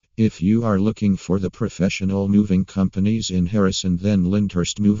If you are looking for the professional moving companies in Harrison, then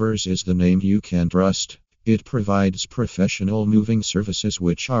Lyndhurst Movers is the name you can trust. It provides professional moving services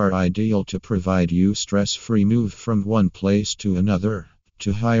which are ideal to provide you stress-free move from one place to another.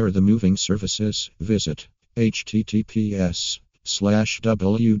 To hire the moving services, visit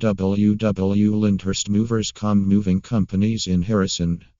https://www.lyndhurstmovers.com. Moving companies in Harrison.